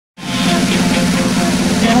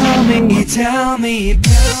So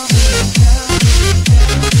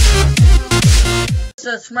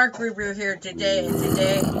Smart Reaper here today, and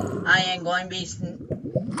today I am going to be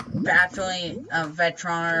battling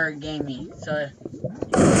Veteran Gaming. So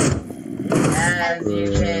as you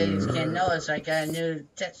guys can notice, I got a new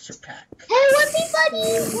texture pack. Hey, what's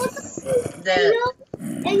everybody?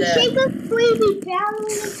 And Jacob's going to be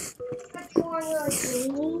battling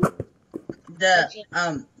Veteran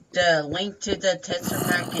Gaming. The link to the texture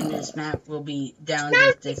pack in this map will be down in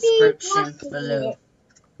the description below.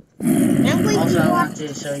 Also, I want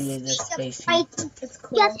to show you the space.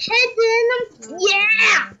 Yes, hit them.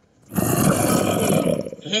 Yeah!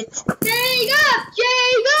 Hit. Jacob!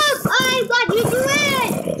 I'm what you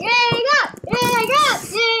doing! Jacob!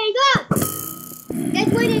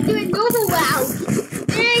 That's what they do in normal round.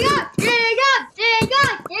 Jacob!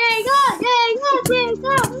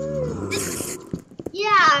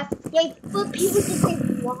 Yeah, but people just say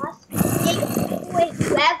lost. They wait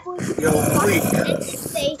backwards. Yo, wait. And just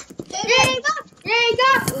say, Jacob!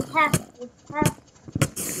 Hayden,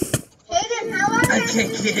 how long has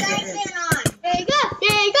this guy been on? Jacob!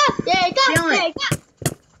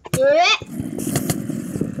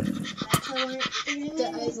 The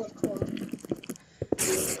eyes look cool.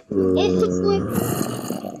 It's like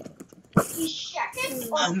you shut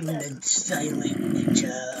it off. I'm the silent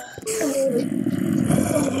ninja.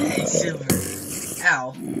 Hey, Silver.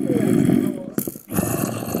 Ow.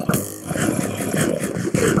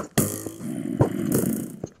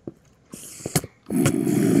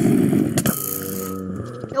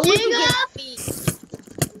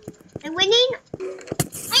 I'm winning.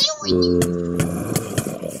 Are you winning?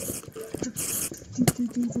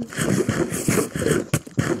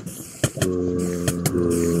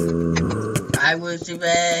 I will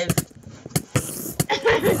survive.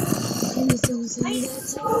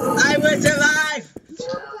 I will survive.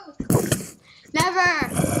 Never.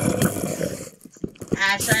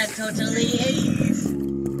 Ash, I totally leave.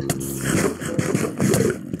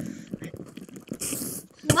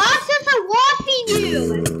 Monsters are watching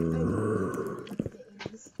you.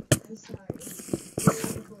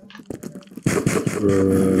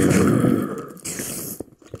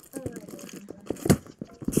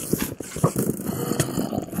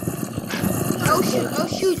 Oh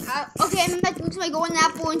shoot. Okay, I'm about to lose my golden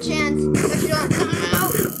apple and chance. No.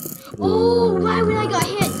 Oh, why would I got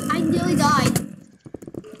hit? I nearly died.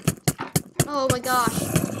 Oh my gosh.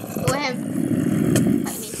 Go ahead.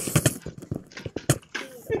 Fight me.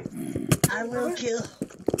 I will kill.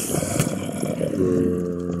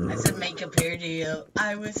 I said make a video.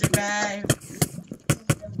 I will survive.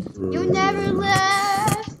 You never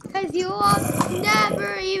left, cause you are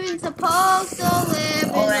never even supposed to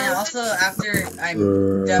live. Oh, and also after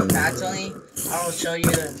I'm done battling, I'll show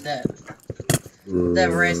you the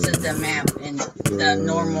rest of the map in the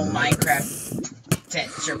normal Minecraft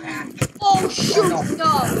texture pack. Oh shoot!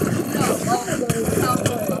 No.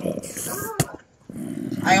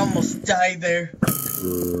 I almost died there.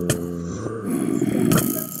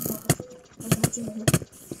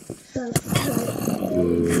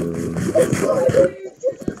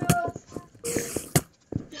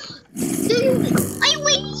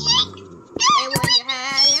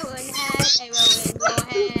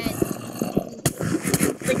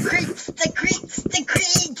 The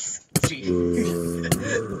creeps!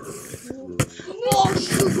 Oh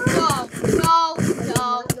shoot, no,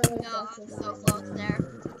 I'm so close there.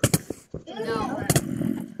 No.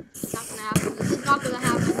 Not gonna happen. This is not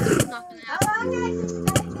gonna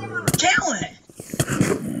happen. Kill it!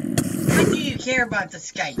 Why do you care about the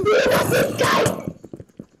Skype?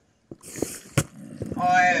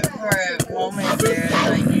 Or for a moment there,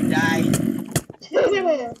 like you died.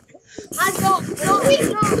 I don't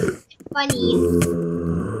funny.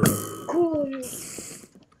 Cool.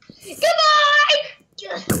 Goodbye!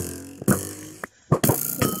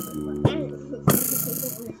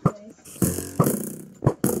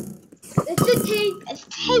 It's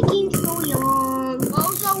taking so long.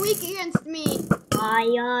 Oh, so weak against me. Why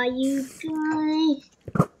are you guys?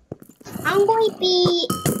 I'm going to be...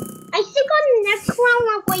 I think on the next round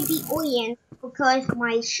I'm going to be Orion. Because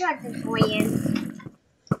my shirt is Orion.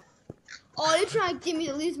 Oh, you're trying to get me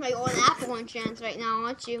to lose my own apple on chance right now,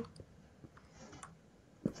 aren't you?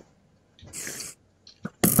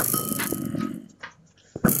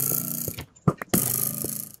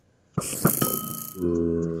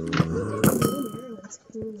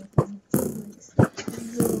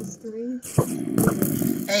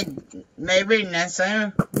 Hey, maybe next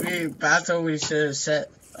time we battle, we should set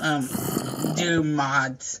do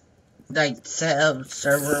mods, like set up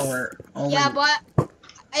server where only. Yeah, but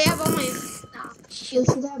I have all my. Oh,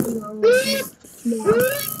 should have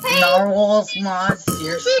Narwhal's mod,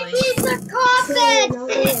 seriously? the carpet!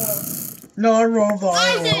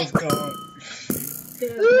 Narwhal's gone.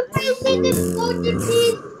 Replacing the golden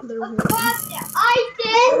piece across the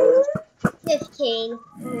ice. 15.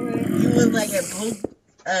 You look like a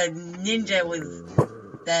ninja with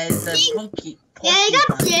the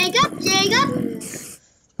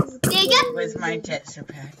Jacob. with my texture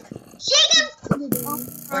pack. Jacob!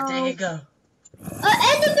 Where did he go?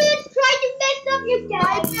 Enderman's trying to mess up your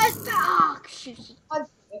guy.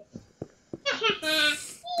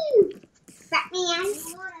 Batman.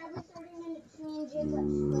 Every 30 minutes, me and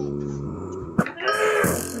Jacob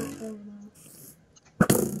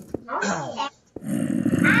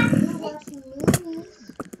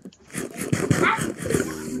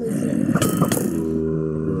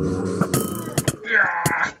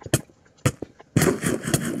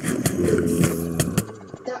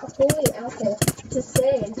That holy apple. Just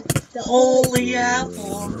saying. Holy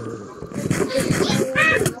apple.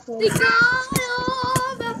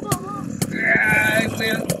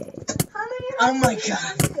 Oh my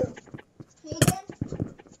god.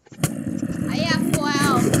 I have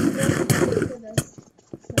 12.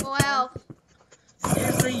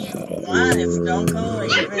 Seriously, you want if don't go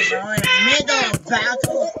even though in middle of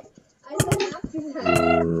battle.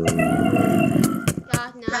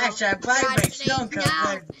 God, no. Gosh, I vibrate don't go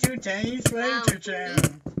like 2 days later channel.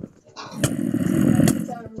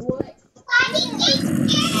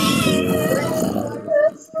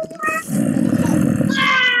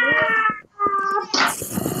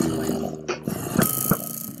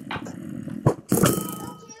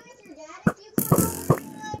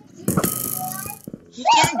 He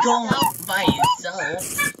can't go by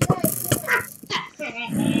himself.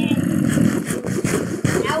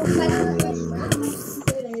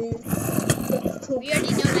 We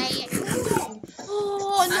already know that.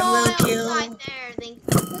 Oh no, I will kill. Right there. Thank you.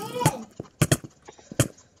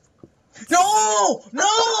 No! No!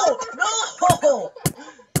 No!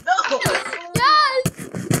 No! Yes!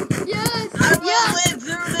 Yes! I will live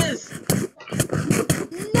through this!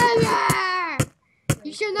 Never!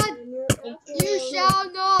 You shall not. You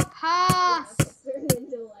shall not pass.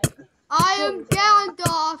 I am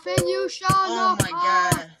Gandalf, and you shall Oh not my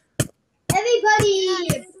pass. god.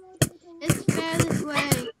 Everybody! It's fair this way.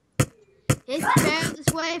 It's fair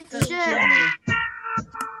this way for Don't kill sure. me.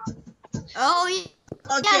 Oh yeah.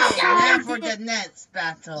 Okay, Yes, now for the next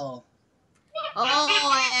battle. Oh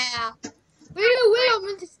yeah. Wait, I'm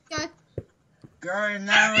in this guy. You're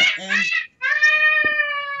now in.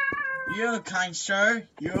 You're kind sir.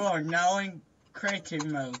 You are now in creative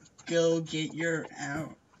mode. Go get your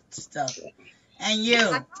out stuff. And you.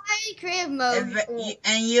 I'm in creative mode.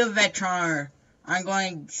 And you, Veteran. I'm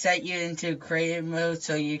going to set you into creative mode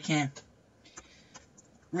so you can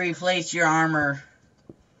replace your armor.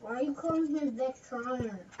 Why are you calling him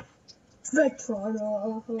Vectroner?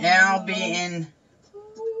 Vectroner. And I'll be in.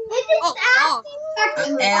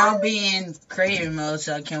 And I'll be in creative mode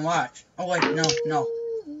so I can watch. Oh wait, no.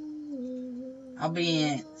 I'll be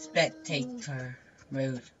in spectator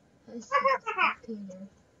mode.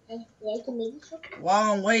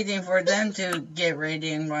 While I'm waiting for them to get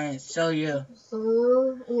ready, I'm going to show you.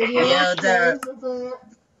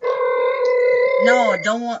 No,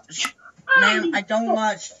 don't want. Ma'am, I don't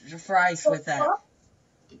watch the fries with that.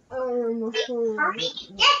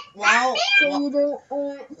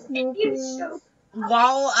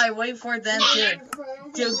 While I wait for them to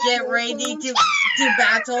get ready to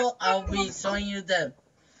battle, I'll be showing you the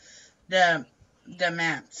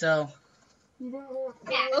map. So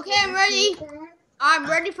Okay, I'm ready. I'm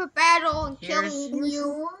ready for battle and killing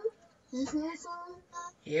you.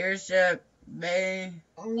 here's the main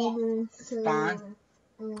spawn.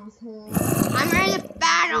 I'm ready to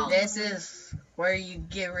battle. This is where you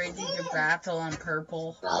get ready to battle on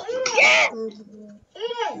purple. What?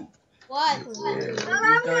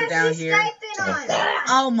 You go down here.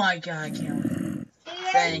 Oh my god, I can't wait.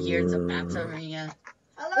 Then here's the battle arena.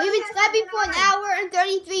 We've been Skyping for an hour and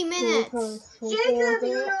 33 minutes. Jacob,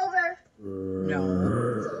 you over. No.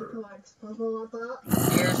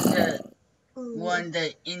 Here's the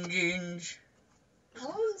the engines.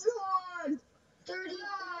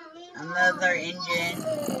 Another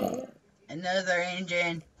engine. Another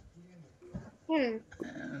engine. I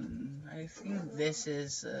think this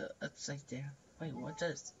is upside down. Wait, what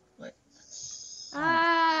does what?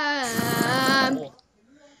 Oh.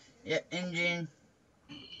 Yeah, engine.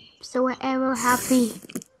 So whatever happy.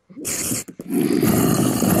 This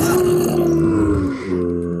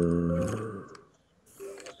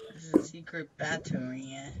is a secret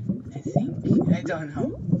battery, I think. I don't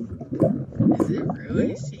know. Is it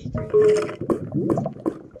really secret?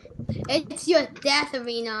 It's your death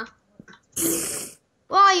arena.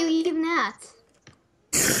 Why are you even at?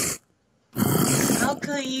 How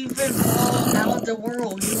could he even fall out of the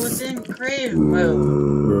world? He was in creative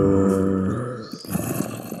mode.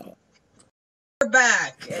 We're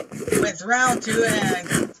back with round 2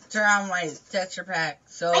 and turn on my texture pack.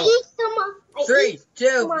 So, 3,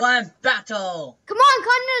 2, 1, battle! Come on,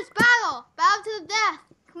 Connors, battle! Battle to the death!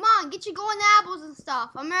 Come on, get your golden apples and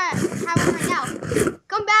stuff. I'm gonna have one right now.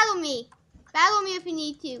 Come battle me. Battle me if you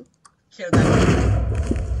need to. Kill that.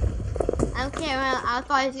 I don't care. I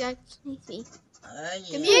thought he was gonna chase me. Yeah.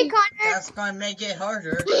 Come here, Connor. That's gonna make it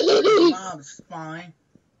harder. Mob's fine.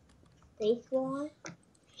 Blaze wand?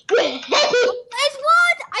 Blaze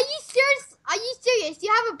wand? Are you serious? Are you serious? You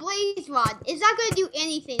have a blaze rod. It's not gonna do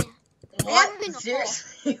anything. What?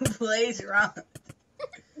 Seriously? Blaze rod?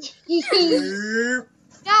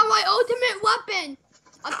 Now my ultimate weapon.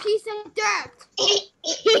 A piece of dirt.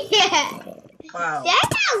 Wow. That's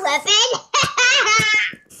not a weapon.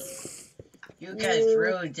 You guys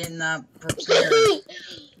really did not prepare.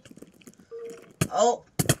 Oh.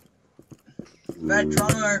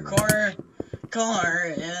 Veteran corner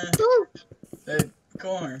in the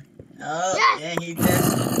corner. Oh, yes. yeah, he did.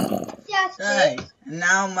 Yes. Hey,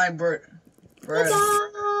 now my brother.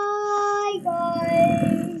 Bye,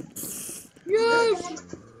 guys. Yes.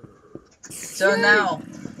 So now,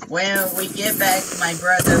 when we get back, my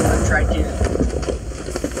brother will try to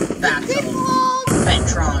battle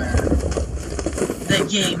Veteran, the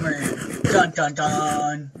gamer. Dun dun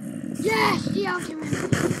dun. Yes, the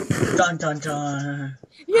ultimate. Dun dun dun.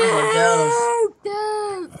 Yes.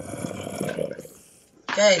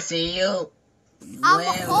 Okay, see you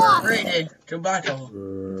when we're ready to battle.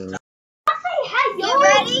 You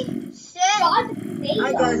ready? Set.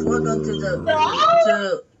 Hi guys, welcome to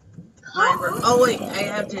the oh wait, I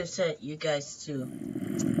have to set you guys to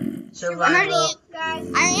survival.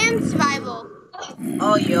 I am survival.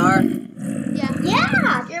 Oh, you are? Yeah.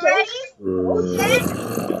 Yeah. You ready? Set.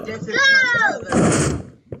 This is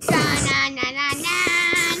Go. Na na na na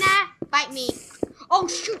na. Bite me. Oh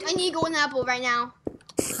shoot! I need to go an apple right now.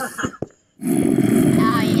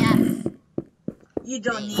 Oh yes. You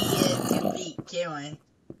don't need it to beat Karen.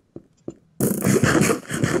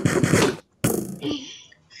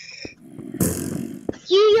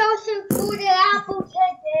 You also food an apple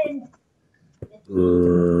chicken.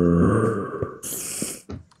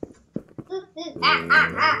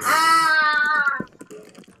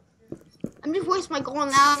 I'm just wasting my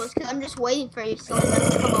golden apples because I'm just waiting for you so to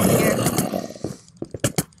come over here.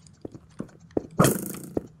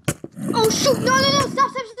 Oh shoot! No!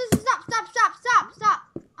 Stop!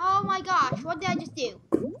 Oh my gosh! What did I just do?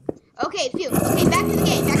 Okay, phew. Okay, back to the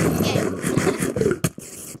game.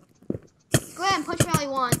 Go ahead and push me all you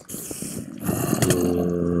want.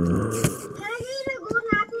 Can I get a golden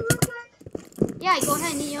apple real quick? Yeah, go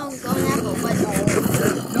ahead and eat your own golden apple, but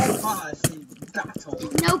No pause in battle.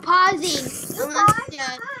 no pausing.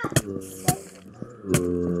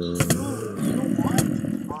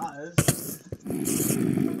 Pause.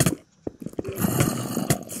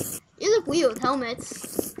 You look weird with helmets.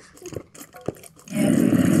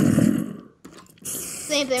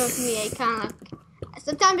 Same thing with me. I kind of.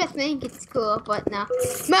 Sometimes I think it's cool, but no.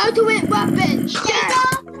 My ultimate weapon!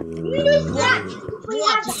 Yeah! You just can't see if we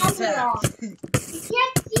have the helmet on. You can't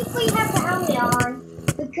see if we have the helmet on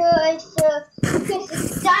because the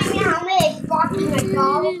diamond helmet is blocking my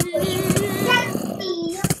thumb.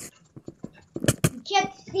 You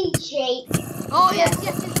can't see shape. Oh, yes.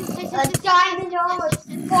 A diamond helmet is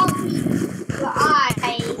blocking your eye.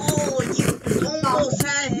 Oh, you almost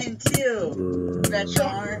had him too,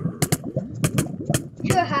 Veteran.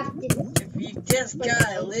 You have to. If you just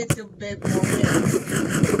got a little bit more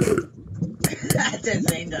at the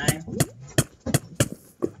same time.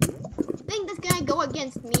 Think that's gonna go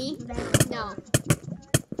against me? No.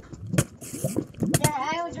 Yeah,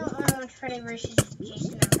 I don't know which Freddy versus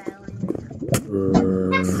Jason I'm battling.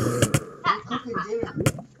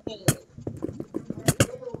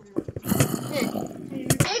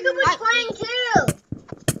 Jacob was playing too.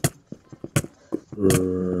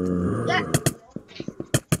 Yeah.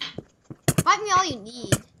 Fight me all you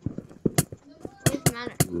need. It doesn't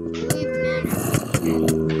matter. It doesn't even matter.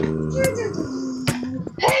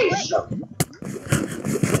 Hey!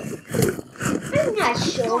 I'm not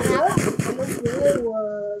sure. I'm a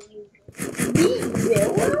viewer. Me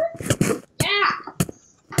viewer?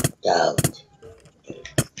 Yeah.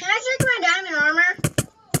 Can I check my diamond armor?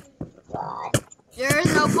 God. There is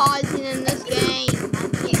no pausing in this game.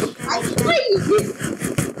 I played it.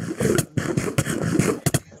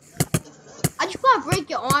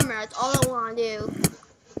 your armor. That's all I want to do.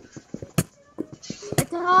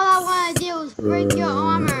 That's all I want to do is break your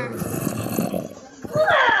armor.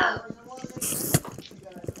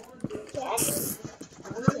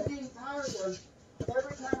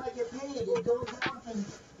 Every time I get paid, it goes off and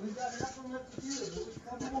we've got nothing left to do.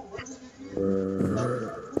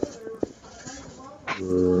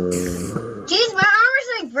 Jeez, my armor's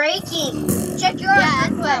like breaking. Check your armor. Yeah,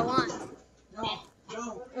 that's what I want.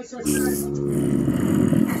 No, it's a trick.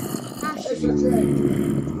 Oh, It's a trick.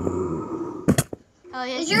 oh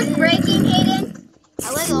yes. Is yours breaking, Hayden? A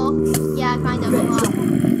little. Yeah, kind of a lot.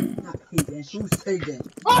 Not Hayden. Who's Hayden?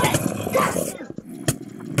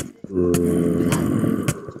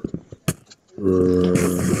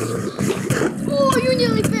 Oh, you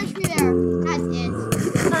nearly finished me there. That's it.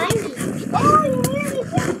 Oh, you really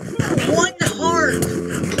got me. One heart.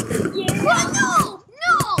 Yeah.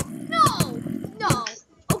 Oh, no.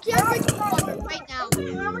 Okay, I'm breaking your armor right now.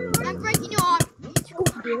 I'm breaking your armor.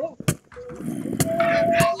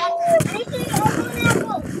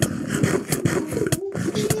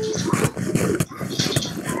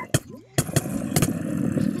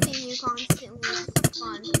 Hitting you constantly. It's so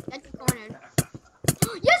fun. That's the corner.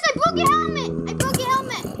 Yes, I broke your helmet.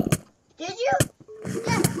 Did you?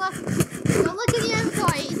 Yes, look. So look at the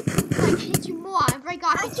inventory. I can hit you more and break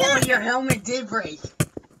off your Oh, your helmet did break.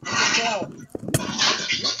 Whoa.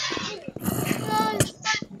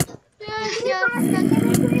 Yes.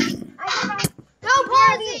 Go,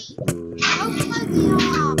 Party! Be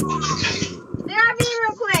RV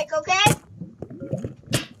real quick, okay?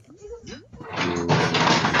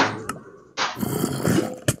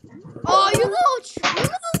 Oh, you little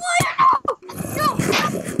liar! No!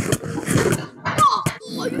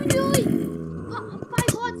 Oh, you nearly. 5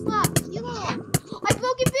 hearts left. You little. I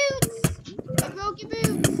broke your boots.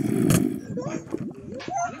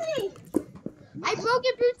 I broke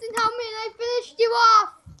your boots and helmet and I finished you off.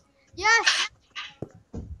 Yes.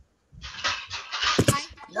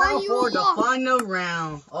 Now you for the off. final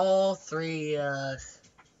round. All three of us.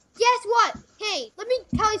 Guess what? Hey, let me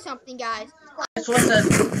tell you something, guys. This was a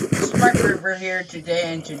Smart River here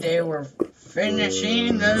today, and today we're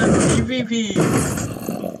finishing the PvP.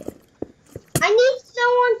 I need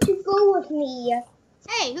someone to go with me.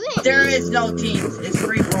 Hey, who is There is no teams. It's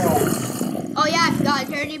free for all. Oh yeah, I forgot.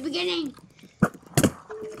 It's already beginning.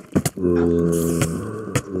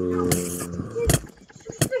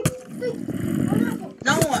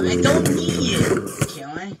 No, I don't need it.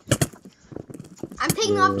 Killing. I'm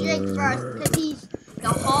taking off Jake first because he's the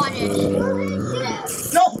hardest.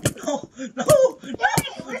 No.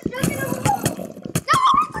 We're stuck in a hole.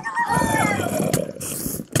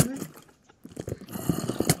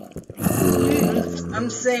 I'm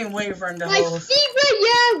staying away from the My holes.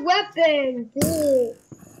 secret weapon.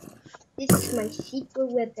 This is my secret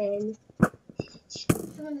weapon.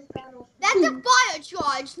 That's a fire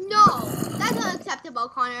charge. No, that's unacceptable,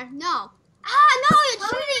 Connor. No. Ah, no, you're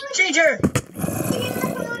shooting. Changer!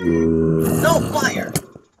 No fire!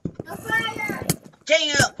 No fire.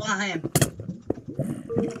 Gang up on him.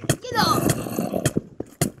 Get up.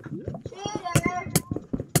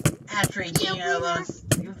 After he gang up on us,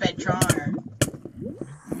 you bet Troner.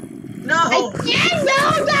 No! I didn't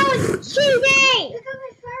know that was cheating. Look at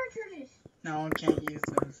my fire charges. No, I can't use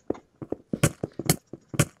those.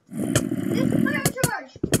 This fire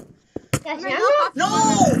charge. That's No, not. No!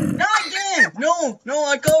 Not again! No,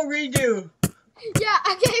 I go redo. Yeah,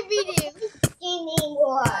 I can't beat you. Gaming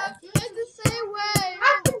war. It's the same way.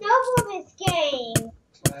 That's enough of this game.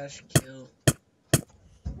 Slash kill.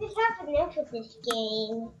 Just have enough of this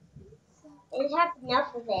game. Just have enough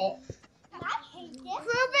of it.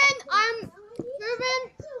 Ruben,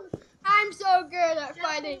 I'm so good at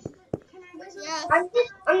fighting. Yes.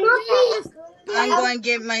 I'm not Yes. I'm going to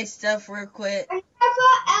get my stuff real quick. I'm never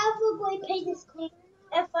ever going to play this game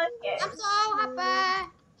ever again.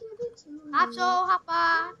 I'm so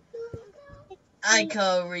happy. I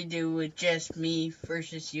go redo with just me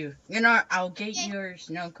versus you. You know, I'll get your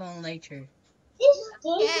snow cone later. This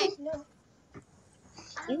game Okay. is no.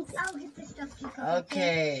 I'll get the stuff to come.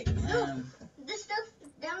 Okay, The stuff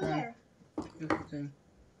down there.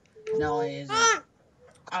 no, it isn't. Ah,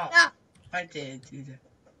 Oh, ah. I did do that.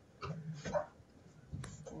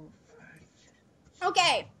 4, 5,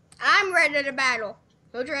 Okay, I'm ready to battle.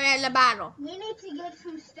 Who's ready to battle? We need to get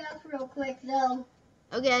some stuff real quick though.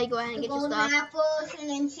 Okay, go ahead and The get your golden stuff. apples and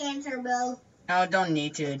enchant our bow. No, don't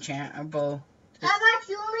need to enchant a bow. How about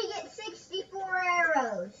you only get 64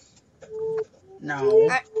 arrows? No.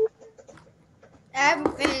 I have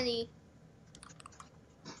infinity.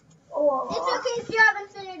 Oh. It's okay if you have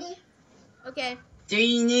infinity. Okay. Do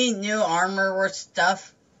you need new armor or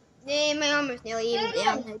stuff? Yeah, my armor's nearly even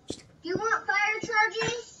damaged. Do you want fire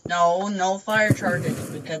charges? No, no fire charges,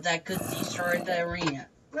 because that could destroy the arena.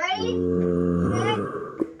 Ready?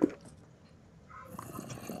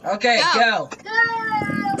 Okay, go. Go!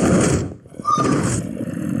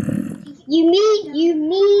 You mean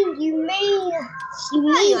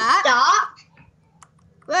stop?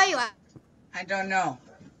 Where are you at? I don't know.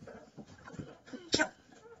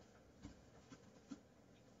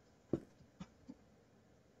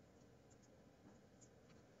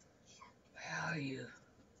 Where are you?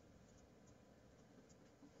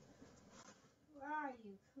 Where are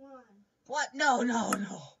you? Come on. What? No, no,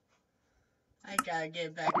 no. I gotta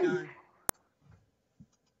get back on.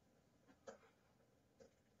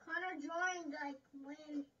 Connor joined like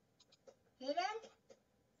when Hayden?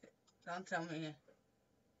 Don't tell me.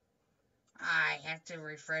 I have to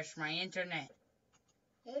refresh my internet.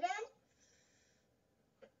 Hayden?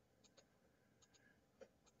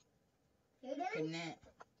 Hayden? Connect.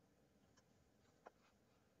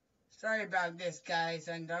 Sorry about this, guys.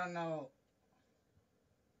 I don't know.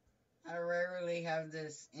 I rarely have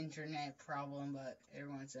this internet problem, but every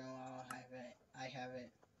once in a while I have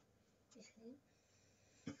it.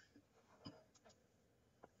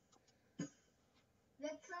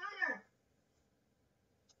 That's Connor.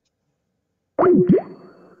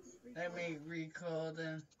 Let me recall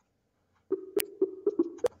them.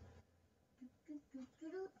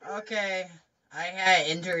 Okay. I had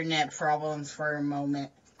internet problems for a moment.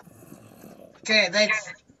 Okay,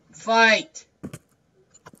 let's fight.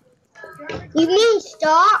 You mean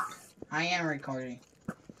stop? I am recording.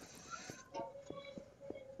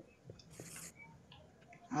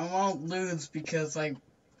 I won't lose because I've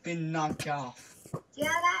been knocked off. Yeah,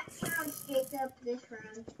 that counts. Take up this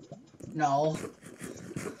round. No.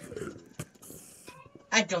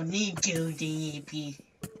 I don't need 2 DEP.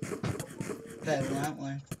 But I want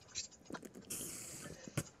one.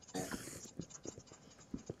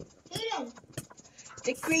 Hayden.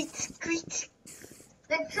 The great screech.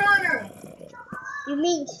 That's Connor. You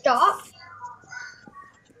mean stop?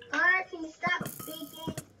 Connor, can you stop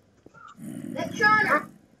speaking? That's Connor.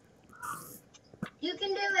 You can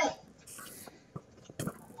do it.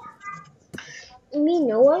 You mean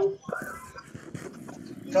no one?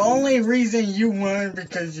 The only reason you won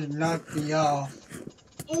because you knocked me off.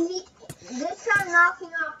 And this time knocking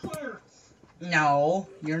off counts. No,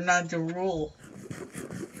 you're not the rule.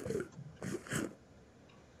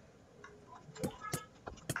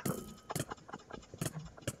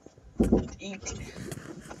 Eat.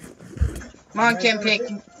 Mom can pick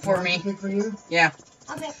for me. Pick for you? Yeah,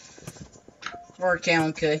 Okay. or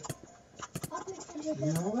Callan could. I'll pick for you.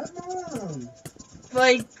 No, let Mom.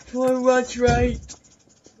 Fight for what's right.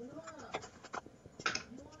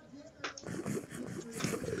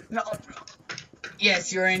 No.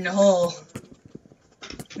 Yes, you're in the hole.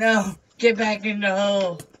 No, get back in the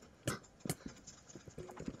hole.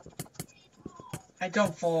 I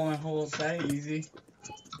don't fall in holes that easy.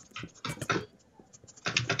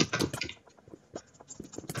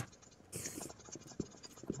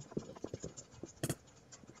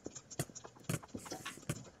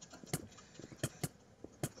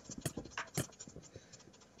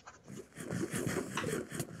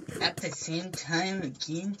 At the same time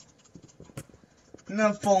again? I'm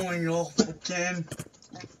not falling off again.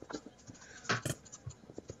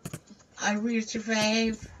 I will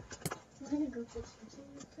survive. I'm gonna go fix this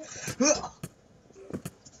real quick.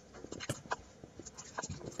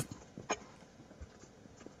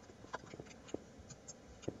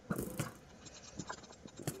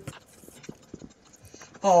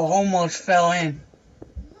 Oh, almost fell in.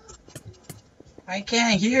 I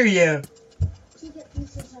can't hear you. Keep it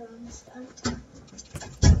pieces are almost done.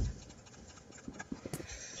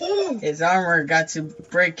 Hayden. His armor got to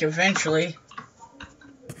break eventually.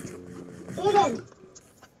 Hayden.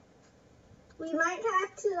 We might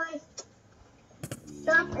have to like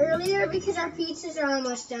stop earlier because our pizzas are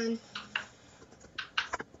almost done.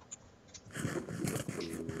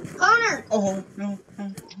 Connor! Oh, no,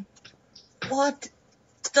 no. What?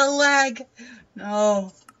 The lag?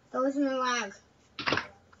 No. That was no lag.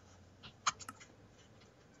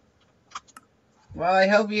 Well, I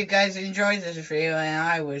hope you guys enjoyed this video, and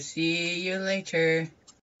I will see you later.